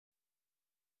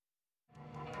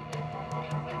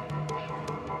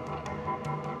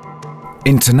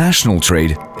International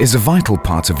trade is a vital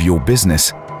part of your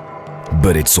business,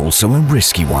 but it's also a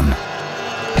risky one.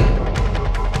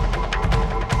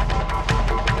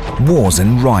 Wars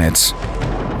and riots,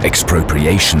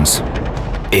 expropriations,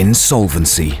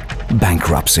 insolvency,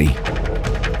 bankruptcy.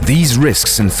 These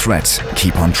risks and threats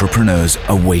keep entrepreneurs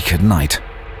awake at night.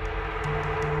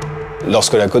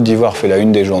 Lorsque la Côte d'Ivoire fait la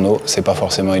une des journaux, c'est pas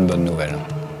forcément une bonne nouvelle.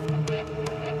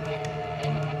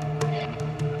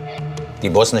 Die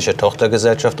bosnische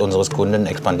Tochtergesellschaft unseres Kunden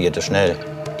expandierte schnell,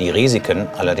 die Risiken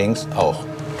allerdings auch.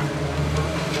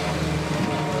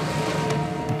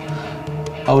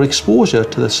 Our exposure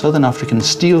to the Southern African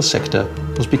steel sector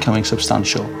was becoming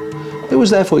substantial. It was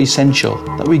therefore essential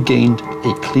that we gained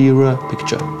a clearer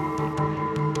picture.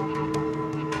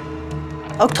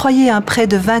 Octroyer un prêt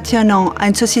de 21 ans à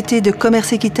une société de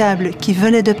commerce équitable qui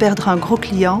venait de perdre un gros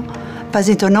client, pas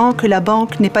étonnant que la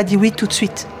banque n'ait pas dit oui tout de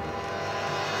suite.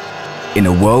 In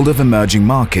a world of emerging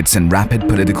markets and rapid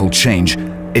political change,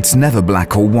 it's never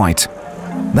black or white.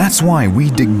 That's why we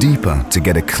dig deeper to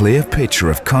get a clear picture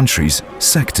of countries,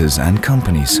 sectors and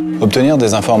companies. Obtenir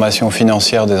des informations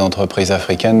financières des entreprises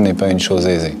africaines n'est pas une chose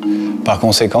aisée. Par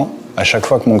conséquent, à chaque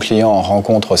fois que mon client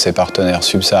rencontre ses partenaires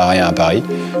subsahariens à Paris,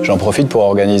 j'en profite pour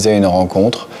organiser une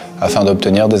rencontre afin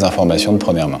d'obtenir des informations de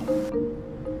première main.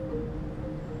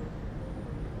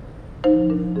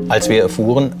 Als wir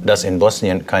erfuhren, dass in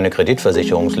Bosnien keine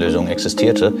Kreditversicherungslösung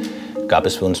existierte, gab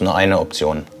es für uns nur eine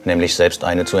Option, nämlich selbst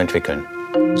eine zu entwickeln.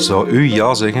 Zou u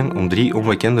ja zeggen om 3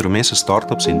 onbekende Roemeense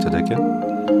start-ups in te dekken?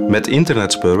 Met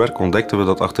internetspeurwerk ontdekten we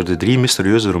dat achter de 3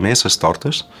 mysterieuze Roemeense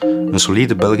starters een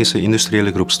solide Belgische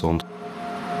industriële groep stond.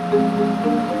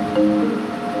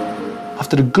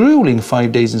 After a grueling 5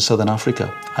 days in Southern Africa,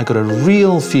 I got a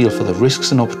real feel for the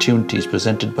risks and opportunities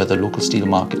presented by the local steel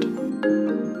market.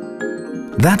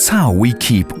 That's how we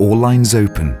keep all lines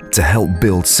open to help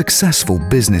build successful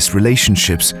business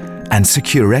relationships and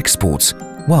secure exports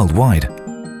worldwide.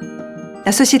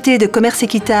 La société de commerce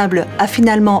équitable a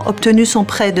finalement obtenu son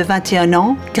prêt de 21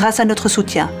 ans grâce à notre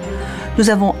soutien. Nous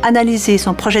avons analysé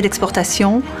son projet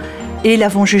d'exportation et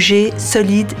l'avons jugé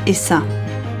solide et sain.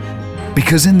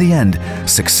 Because in the end,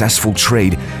 successful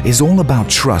trade is all about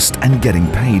trust and getting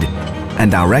paid,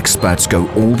 and our experts go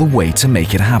all the way to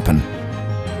make it happen.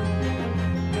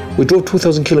 We drove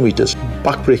 2,000 kilometers,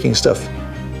 back-breaking stuff,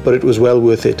 but it was well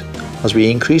worth it, as we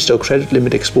increased our credit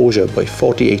limit exposure by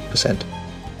 48%.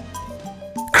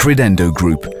 Credendo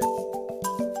Group,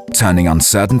 turning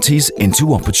uncertainties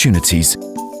into opportunities.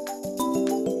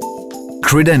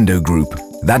 Credendo Group,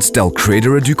 that's Del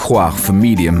Credere du Croire for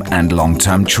medium and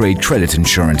long-term trade credit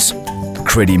insurance.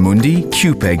 Credimundi,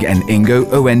 Cupeg and Ingo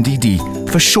ONDD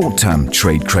for short-term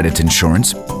trade credit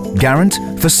insurance. Garant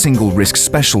for single risk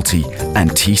specialty and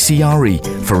TCRE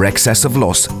for excess of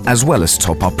loss as well as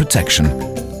top-up protection.